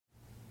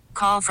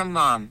call from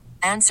mom.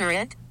 Answer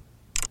it.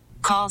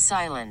 Call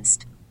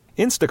silenced.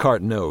 Instacart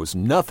knows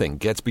nothing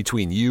gets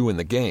between you and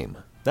the game.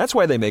 That's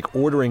why they make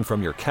ordering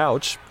from your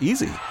couch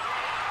easy.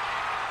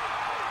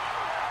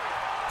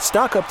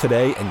 Stock up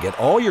today and get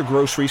all your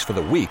groceries for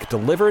the week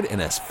delivered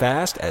in as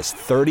fast as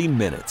 30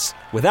 minutes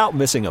without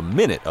missing a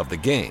minute of the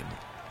game.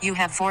 You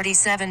have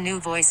 47 new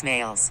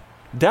voicemails.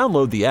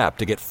 Download the app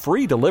to get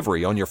free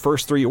delivery on your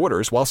first 3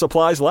 orders while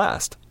supplies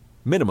last.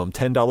 Minimum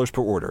 $10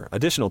 per order.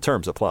 Additional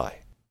terms apply.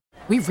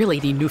 We really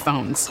need new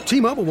phones.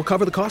 T-Mobile will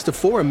cover the cost of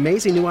 4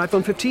 amazing new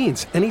iPhone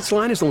 15s, and each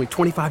line is only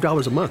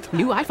 $25 a month.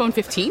 New iPhone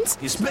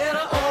 15s? It's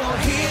better over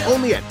here.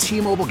 Only at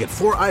T-Mobile, get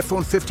 4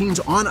 iPhone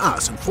 15s on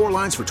us and 4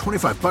 lines for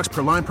 $25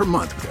 per line per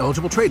month with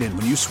eligible trade-in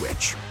when you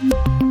switch.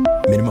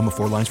 Minimum of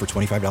 4 lines for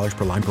 $25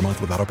 per line per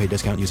month with autopay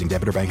discount using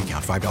debit or bank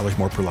account. $5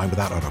 more per line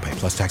without autopay,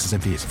 plus taxes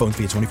and fees. Phone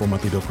fee at 24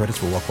 monthly bill credits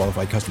for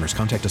well-qualified customers.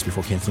 Contact us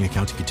before canceling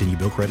account to continue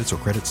bill credits or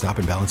credit stop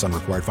and balance on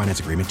required finance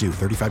agreement due.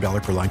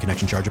 $35 per line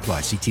connection charge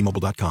applies. See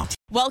T-Mobile.com.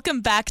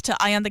 Welcome back to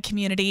Eye on the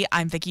Community.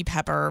 I'm Vicki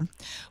Pepper.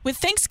 With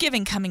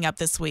Thanksgiving coming up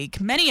this week,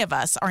 many of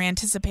us are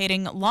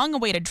anticipating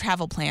long-awaited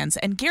travel plans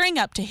and gearing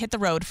up to hit the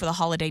road for the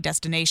holiday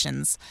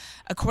destinations.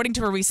 According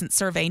to a recent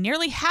survey,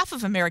 nearly half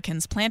of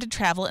Americans plan to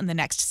travel in the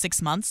next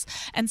 6 months,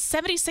 and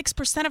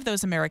 76% of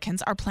those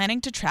Americans are planning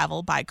to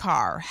travel by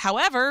car.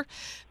 However,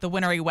 the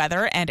wintry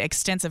weather and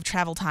extensive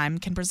travel time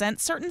can present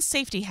certain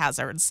safety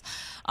hazards.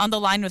 On the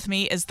line with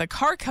me is the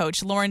car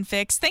coach, Lauren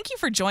Fix. Thank you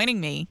for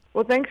joining me.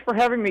 Well, thanks for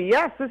having me.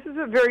 Yes, this is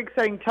a very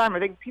exciting time. I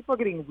think people are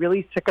getting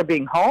really sick of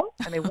being home,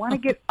 and they want to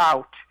get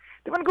out.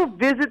 They want to go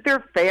visit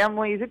their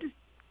families. They just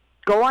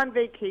go on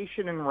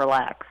vacation and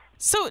relax.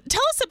 So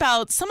tell us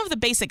about some of the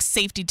basic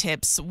safety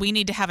tips we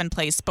need to have in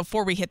place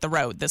before we hit the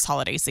road this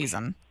holiday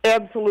season.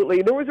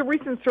 Absolutely. There was a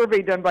recent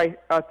survey done by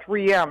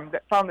 3M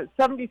that found that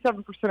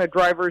 77% of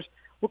drivers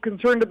were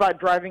concerned about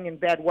driving in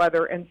bad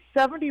weather, and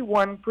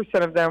 71%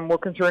 of them were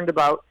concerned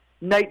about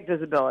night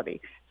visibility.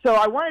 So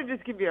I want to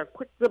just give you a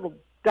quick little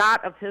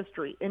dot of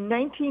history. In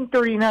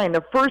 1939,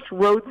 the first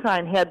road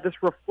sign had this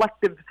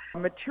reflective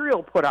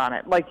material put on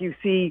it, like you're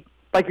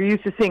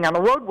used to seeing on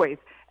the roadways.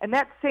 And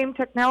that same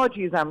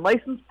technology is on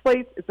license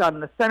plates. It's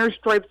on the center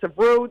stripes of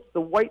roads,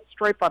 the white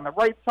stripe on the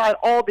right side,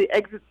 all the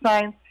exit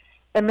signs.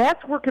 And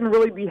that's where it can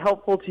really be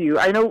helpful to you.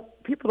 I know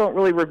people don't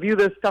really review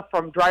this stuff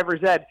from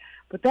driver's ed,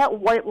 but that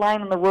white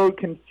line on the road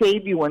can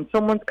save you when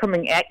someone's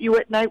coming at you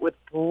at night with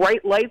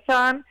bright lights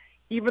on.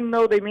 Even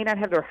though they may not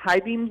have their high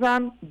beams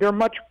on, they're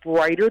much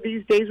brighter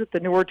these days with the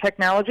newer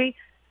technology.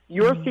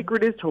 Your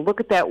secret is to look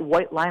at that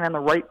white line on the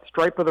right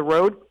stripe of the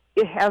road.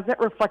 It has that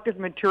reflective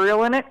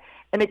material in it,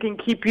 and it can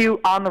keep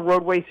you on the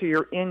roadway so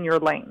you're in your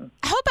lane.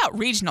 How about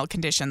regional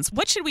conditions?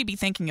 What should we be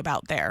thinking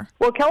about there?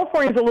 Well,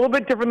 California is a little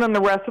bit different than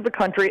the rest of the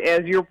country,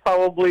 as you're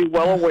probably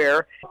well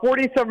aware.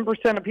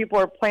 47% of people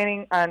are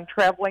planning on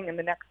traveling in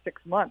the next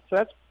 6 months,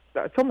 so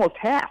that's almost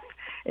half.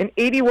 And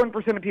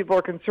 81% of people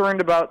are concerned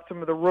about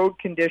some of the road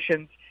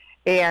conditions,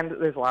 and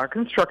there's a lot of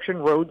construction,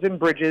 roads and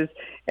bridges.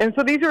 And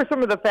so these are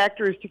some of the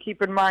factors to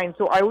keep in mind.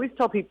 So I always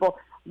tell people,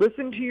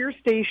 listen to your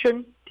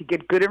station to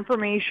get good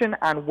information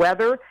on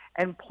weather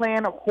and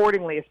plan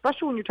accordingly,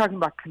 especially when you're talking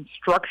about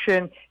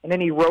construction and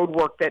any road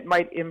work that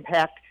might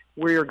impact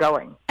where you're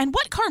going. And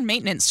what car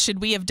maintenance should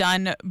we have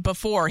done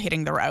before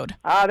hitting the road?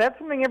 That's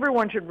something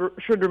everyone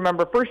should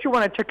remember. First, you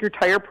want to check your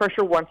tire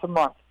pressure once a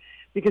month,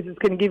 because it's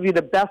going to give you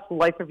the best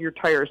life of your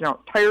tires. Now,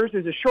 tires,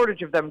 there's a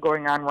shortage of them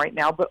going on right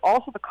now, but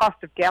also the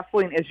cost of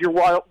gasoline, as you're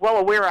well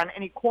aware on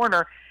any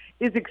corner,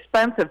 is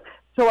expensive.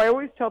 So I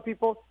always tell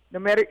people, no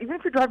matter, even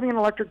if you're driving an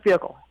electric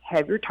vehicle,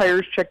 have your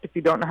tires checked if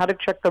you don't know how to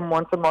check them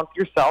once a month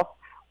yourself.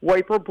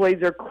 Wiper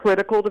blades are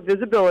critical to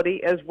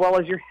visibility as well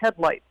as your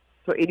headlights.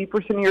 So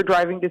 80% of your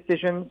driving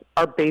decisions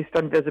are based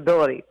on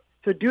visibility.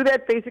 So do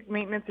that basic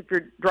maintenance. If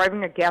you're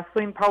driving a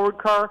gasoline-powered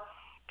car,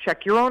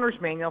 check your owner's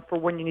manual for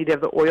when you need to have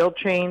the oil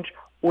change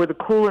or the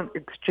coolant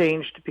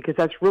exchanged, because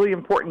that's really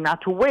important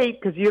not to wait,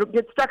 because you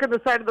get stuck on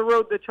the side of the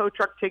road. The tow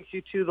truck takes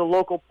you to the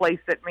local place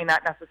that may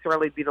not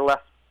necessarily be the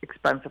less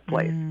expensive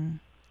place.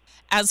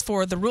 As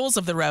for the rules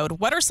of the road,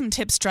 what are some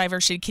tips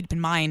drivers should keep in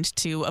mind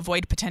to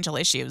avoid potential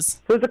issues? So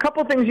there's a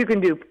couple things you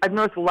can do. I've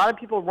noticed a lot of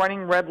people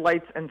running red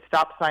lights and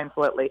stop signs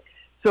lately.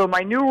 So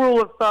my new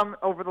rule of thumb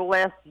over the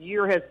last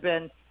year has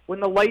been, when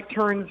the light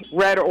turns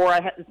red or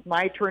it's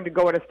my turn to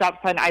go at a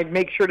stop sign, I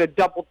make sure to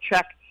double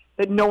check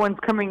that no one's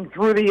coming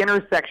through the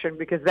intersection,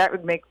 because that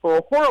would make for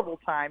a horrible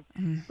time.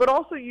 But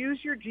also use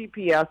your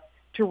GPS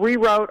to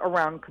reroute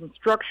around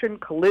construction,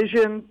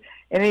 collisions,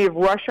 and any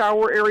rush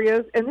hour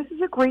areas. And this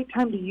is a great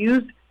time to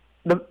use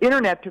the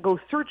internet to go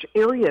search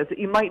areas that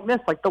you might miss,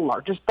 like the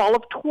largest ball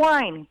of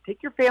twine.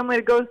 Take your family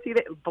to go see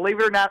that. Believe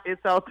it or not,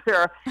 it's out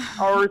there.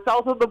 Or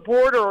south of the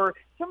border, or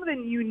some of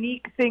the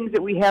unique things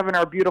that we have in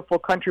our beautiful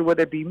country,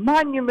 whether it be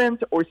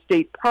monuments or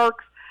state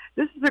parks.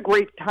 This is a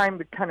great time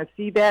to kind of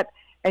see that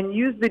and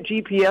use the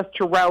GPS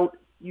to route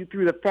you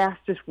through the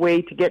fastest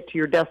way to get to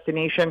your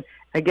destination.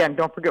 Again,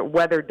 don't forget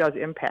weather does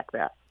impact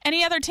that.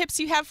 Any other tips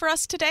you have for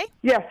us today?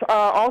 Yes.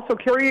 Also,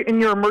 carry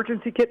in your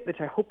emergency kit, which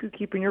I hope you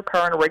keep in your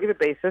car on a regular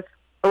basis,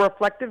 a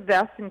reflective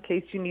vest in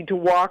case you need to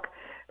walk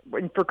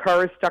for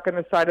cars stuck on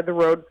the side of the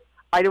road.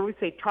 I'd always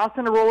say toss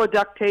in a roll of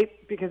duct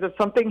tape because if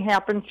something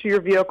happens to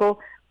your vehicle,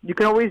 you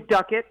can always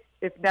duck it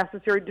if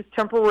necessary, just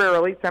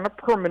temporarily. It's not a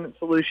permanent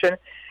solution.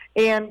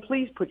 And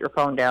please put your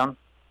phone down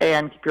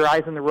and keep your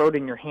eyes on the road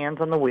and your hands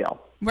on the wheel.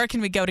 Where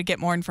can we go to get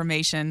more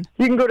information?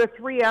 You can go to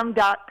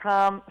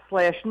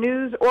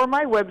 3m.com/news or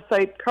my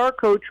website,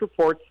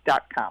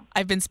 carcoachreports.com.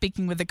 I've been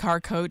speaking with the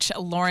car coach,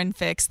 Lauren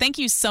Fix. Thank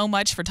you so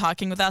much for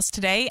talking with us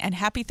today, and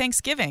happy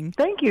Thanksgiving.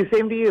 Thank you.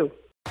 Same to you.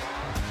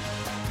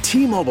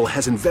 T-Mobile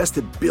has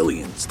invested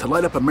billions to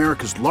light up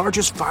America's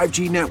largest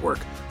 5G network,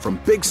 from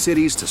big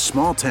cities to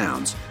small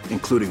towns,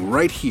 including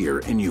right here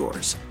in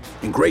yours.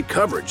 And great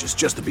coverage is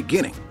just the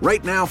beginning.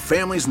 Right now,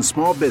 families and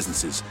small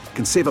businesses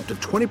can save up to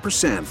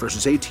 20%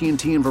 versus AT&T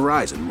and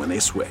Verizon when they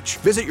switch.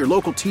 Visit your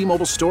local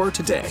T-Mobile store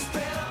today.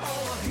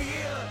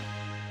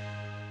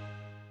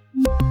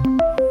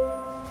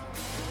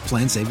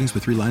 Plan savings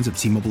with 3 lines of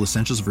T-Mobile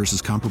Essentials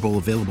versus comparable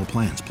available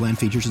plans. Plan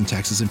features and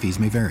taxes and fees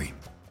may vary.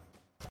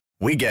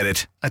 We get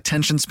it.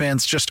 Attention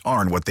spans just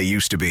aren't what they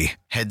used to be.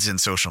 Heads in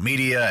social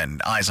media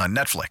and eyes on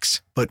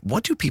Netflix. But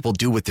what do people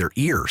do with their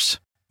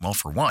ears? Well,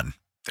 for one,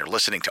 they're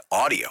listening to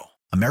audio.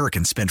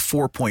 Americans spend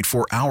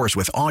 4.4 hours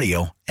with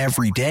audio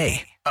every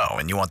day. Oh,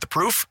 and you want the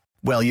proof?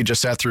 Well, you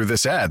just sat through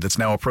this ad that's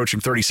now approaching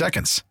 30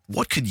 seconds.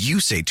 What could you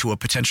say to a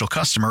potential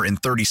customer in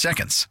 30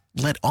 seconds?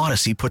 Let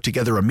Odyssey put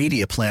together a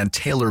media plan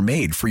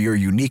tailor-made for your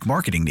unique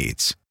marketing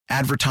needs.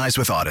 Advertise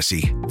with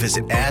Odyssey.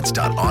 Visit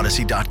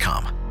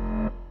ads.odyssey.com.